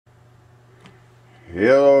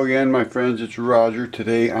Hello again, my friends. It's Roger.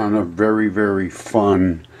 Today on a very, very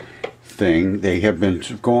fun thing. They have been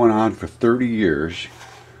going on for 30 years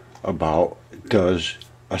about, does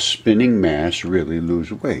a spinning mass really lose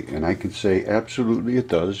weight? And I can say absolutely it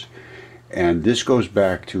does. And this goes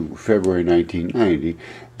back to February 1990.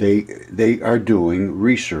 They are doing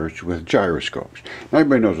research with gyroscopes. Now,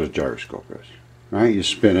 everybody knows what a gyroscope is, right? You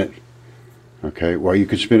spin it. Okay, well, you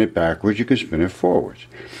can spin it backwards, you can spin it forwards.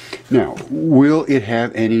 Now, will it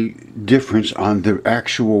have any difference on the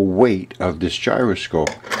actual weight of this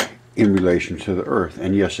gyroscope in relation to the Earth?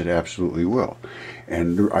 And yes, it absolutely will.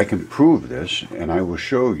 And I can prove this, and I will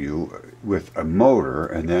show you with a motor,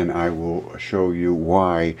 and then I will show you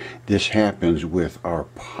why this happens with our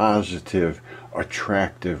positive,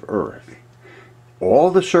 attractive Earth.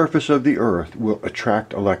 All the surface of the Earth will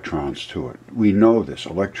attract electrons to it. We know this.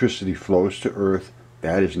 Electricity flows to Earth.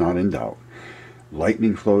 That is not in doubt.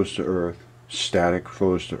 Lightning flows to Earth. Static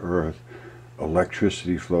flows to Earth.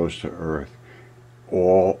 Electricity flows to Earth.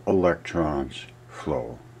 All electrons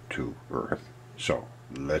flow to Earth. So,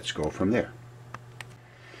 let's go from there.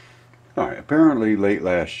 All right, apparently late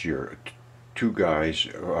last year, two guys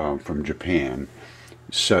from Japan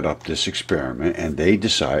set up this experiment, and they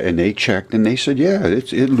decided, and they checked, and they said, yeah,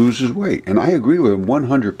 it loses weight. And I agree with them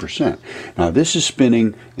 100%. Now, this is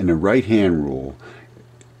spinning in the right-hand rule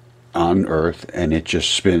on Earth, and it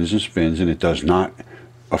just spins and spins, and it does not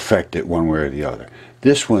affect it one way or the other.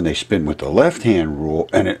 This one, they spin with the left-hand rule,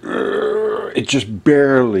 and it just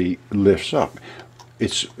barely lifts up.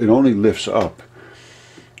 It only lifts up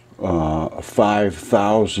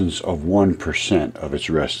 5/1000ths of 1% of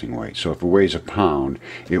its resting weight. So if it weighs a pound,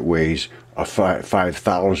 it weighs a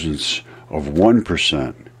 5/1000ths of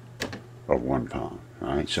 1% of 1 pound.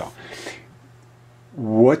 All right. So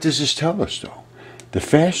what does this tell us, though? The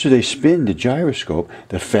faster they spin the gyroscope,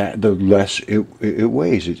 the less it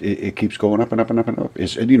weighs. It keeps going up and up and up and up.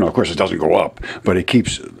 Of course, it doesn't go up, but it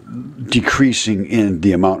keeps decreasing in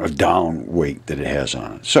the amount of down weight that it has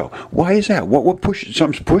on it. So why is that? What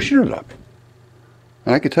something's pushing it up?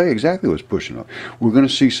 And I can tell you exactly what's pushing it up. We're going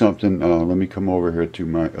to see something. Let me come over here to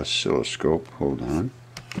my oscilloscope. Hold on.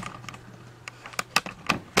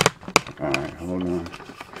 All right, hold on.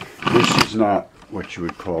 This is not what you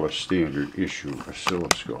would call a standard issue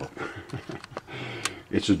oscilloscope.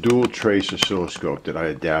 It's a dual trace oscilloscope that I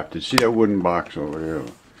adapted. See that wooden box over there?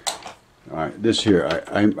 All right, this here,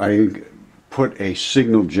 I put a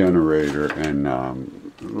signal generator and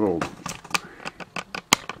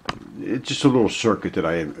it's just a little circuit that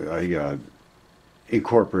I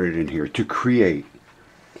incorporated in here to create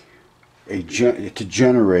to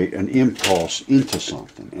generate an impulse into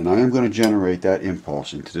something. And I am going to generate that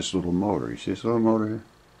impulse into this little motor. You see this little motor here?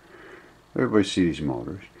 Everybody see these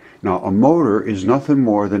motors. Now, a motor is nothing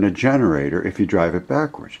more than a generator if you drive it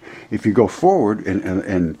backwards. If you go forward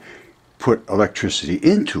and put electricity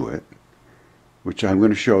into it, which I'm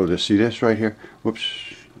going to show this. See this right here? Whoops.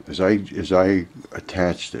 As I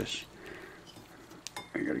attach this,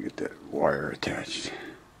 I got to get that wire attached.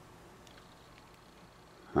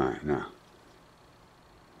 All right, now,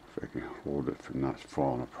 if I can hold it from not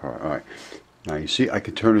falling apart. All right, now you see I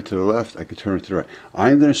can turn it to the left, I can turn it to the right.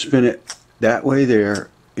 I'm going to spin it that way. That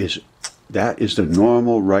is the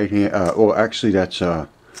normal right hand, well actually that's a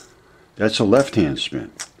left hand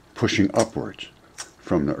spin, pushing upwards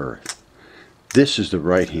from the Earth. This is the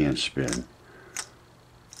right hand spin,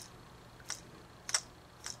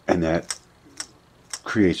 and that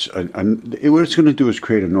creates, what it's going to do is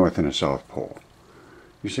create a north and a south pole.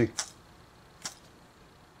 You see?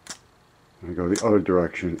 I go the other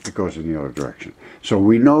direction, it goes in the other direction. So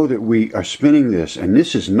we know that we are spinning this, and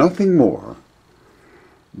this is nothing more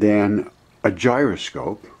than a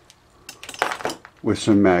gyroscope with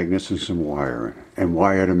some magnets and some wire, and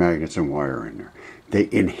wire to magnets and wire in there. They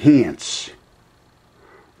enhance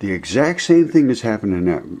the exact same thing that's happening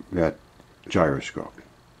in that gyroscope,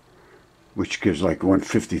 which gives like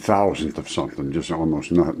 1/50,000th of something, just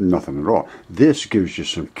almost nothing at all. This gives you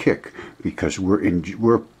some kick because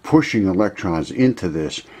we're pushing electrons into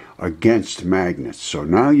this against magnets. So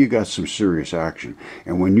now you got some serious action.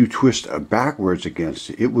 And when you twist backwards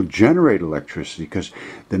against it, it will generate electricity because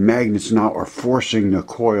the magnets now are forcing the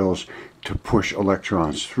coils to push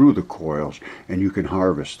electrons through the coils, and you can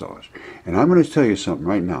harvest those. And I'm going to tell you something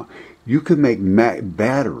right now. You can make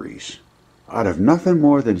batteries out of nothing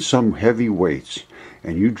more than some heavy weights,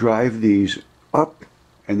 and you drive these up,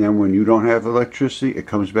 and then when you don't have electricity, it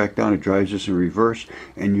comes back down, it drives this in reverse,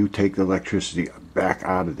 and you take the electricity back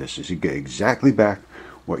out of this. You get exactly back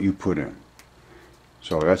what you put in.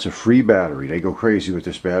 So that's a free battery. They go crazy with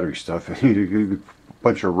this battery stuff. You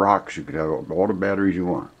bunch of rocks. You could have all the batteries you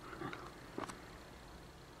want.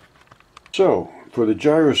 So, for the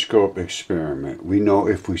gyroscope experiment, we know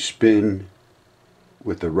if we spin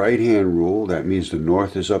with the right hand rule, that means the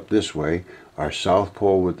north is up this way. Our south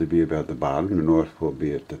pole would be about the bottom, the north pole would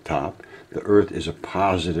be at the top. The earth is a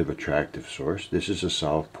positive attractive source. This is the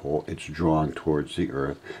south pole. It's drawn towards the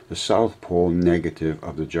earth. The south pole negative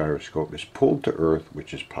of the gyroscope is pulled to earth,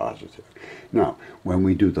 which is positive. Now, when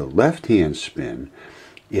we do the left hand spin,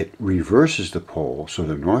 it reverses the pole, so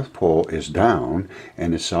the north pole is down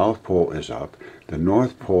and the south pole is up. The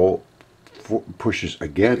north pole pushes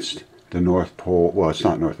against the north pole. Well, it's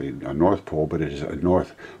not a north pole, but it is a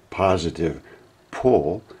north positive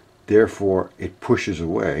pull. Therefore, it pushes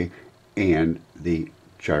away and the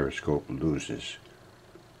gyroscope loses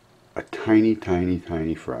a tiny, tiny,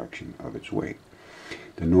 tiny fraction of its weight.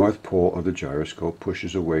 The north pole of the gyroscope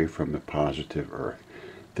pushes away from the positive earth.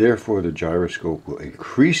 Therefore, the gyroscope will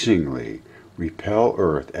increasingly repel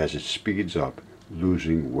Earth as it speeds up,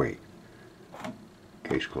 losing weight.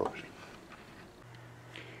 Case closed.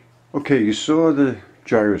 Okay, you saw the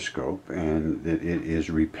gyroscope and that it is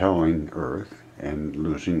repelling Earth and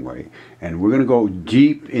losing weight. And we're going to go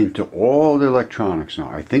deep into all the electronics now.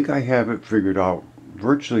 I think I have it figured out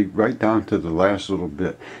virtually right down to the last little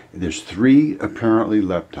bit. There's 3 apparently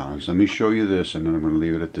leptons. Let me show you this, and then I'm going to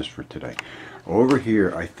leave it at this for today. Over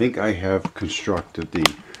here, I think I have constructed the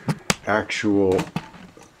actual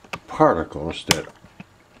particles that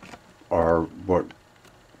are what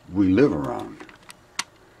we live around.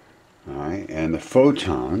 Alright, and the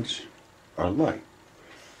photons are light.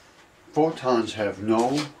 Photons have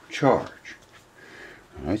no charge.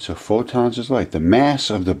 Alright, so photons is light. The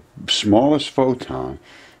mass of the smallest photon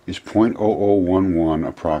is 0.0011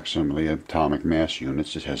 approximately atomic mass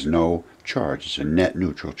units. It has no charge. It's a net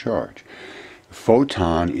neutral charge. A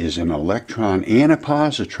photon is an electron and a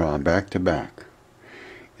positron back to back.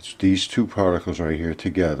 It's these 2 particles right here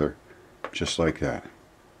together, just like that.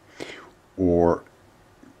 Or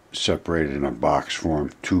separated in a box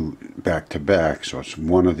form, 2 back to back, so it's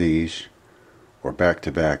one of these, or back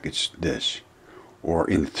to back, it's this. Or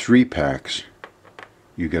in 3 packs,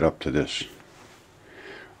 you get up to this.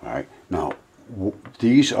 Alright, now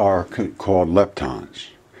these are called leptons.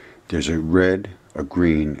 There's a red, a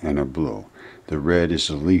green, and a blue. The red is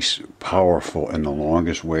the least powerful and the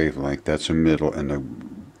longest wavelength, that's a middle, and the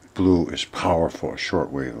blue is powerful, a short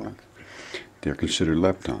wavelength. They're considered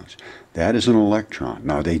leptons. That is an electron.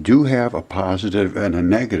 Now they do have a positive and a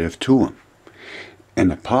negative to them. And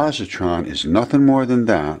the positron is nothing more than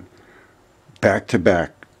that, back to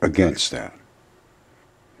back against that.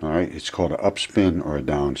 Alright, it's called an upspin or a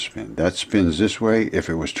downspin. That spins this way. If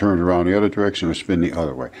it was turned around the other direction, it would spin the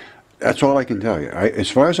other way. That's all I can tell you. As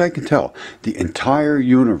far as I can tell, the entire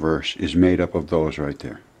universe is made up of those right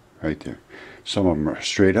there. Right there. Some of them are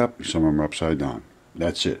straight up, some of them are upside down.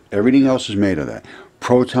 That's it. Everything else is made of that.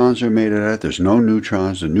 Protons are made of that. There's no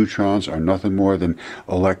neutrons. The neutrons are nothing more than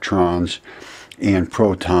electrons and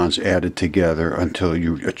protons added together until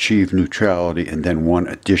you achieve neutrality and then one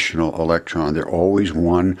additional electron. They're always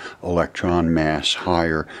 1 electron mass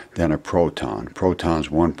higher than a proton. Proton's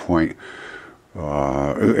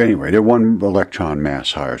anyway, they're 1 electron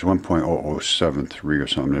mass higher. It's 1.0073 or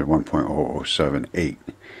something. They're 1.0078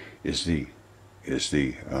 is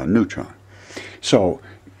the neutron. So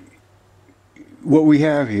what we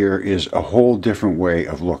have here is a whole different way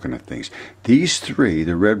of looking at things. These 3,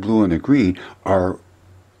 the red, blue, and the green, are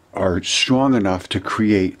strong enough to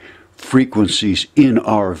create frequencies in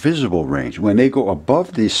our visible range. When they go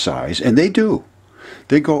above this size, and they do,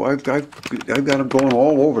 they go. I've got them going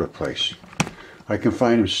all over the place. I can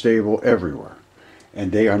find them stable everywhere,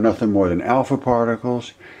 and they are nothing more than alpha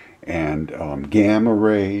particles, and gamma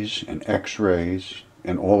rays, and X-rays,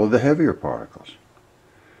 and all of the heavier particles.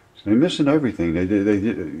 So they're missing everything. I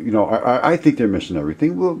think they're missing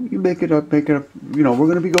everything. Well, you make it up. You know, we're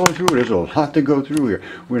going to be going through it. There's a lot to go through here.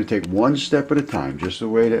 We're going to take one step at a time, just the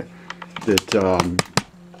way that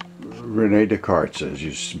Rene Descartes says.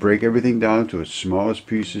 You just break everything down to its smallest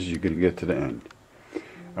pieces. You're going to get to the end.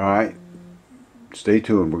 All right. Stay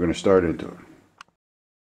tuned. We're going to start into it.